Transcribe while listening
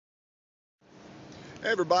Hey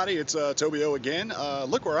everybody, it's Toby-O again.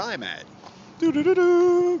 Look where I'm at.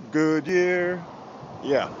 Doo-doo-doo-doo. Goodyear.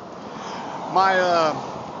 Yeah.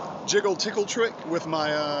 My jiggle tickle trick with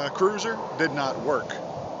my cruiser did not work.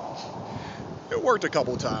 It worked a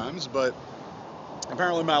couple times, but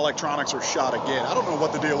apparently my electronics are shot again. I don't know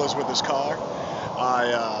what the deal is with this car.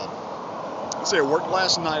 Let's say it worked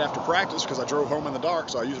last night after practice because I drove home in the dark,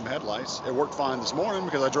 so I used my headlights. It worked fine this morning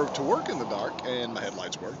because I drove to work in the dark and my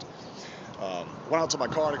headlights worked. Went out to my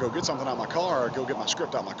car to go get something out of my car, go get my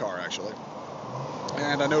script out of my car actually.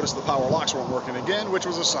 And I noticed the power locks weren't working again, which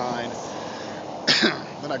was a sign.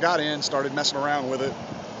 Then I got in, started messing around with it,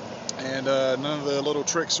 and none of the little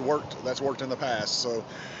tricks worked that's worked in the past. So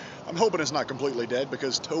I'm hoping it's not completely dead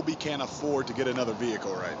because Toby can't afford to get another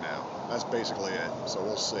vehicle right now. That's basically it. So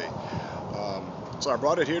we'll see. So I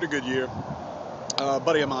brought it here to Goodyear. A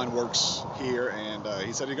buddy of mine works here, and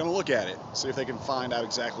he said he's going to look at it, see if they can find out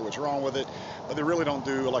exactly what's wrong with it. But they really don't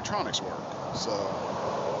do electronics work. So,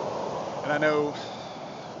 and I know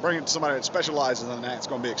bringing it to somebody that specializes in that, it's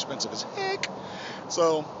going to be expensive as heck.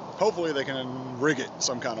 So hopefully they can rig it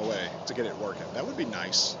some kind of way to get it working. That would be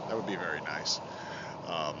nice. That would be very nice.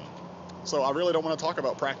 Um, so I really don't want to talk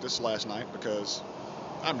about practice last night because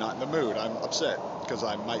I'm not in the mood. I'm upset because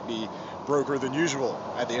I might be broker than usual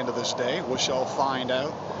at the end of this day. We shall find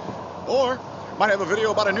out. Or might have a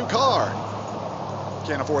video about a new car.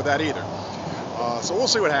 Can't afford that either. So we'll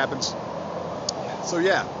see what happens. So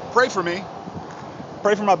yeah, pray for me.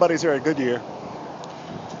 Pray for my buddies here at Goodyear.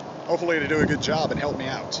 Hopefully to do a good job and help me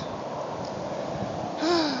out.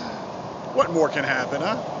 What more can happen,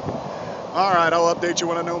 huh? All right, I'll update you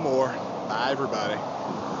when I know more. Bye, everybody.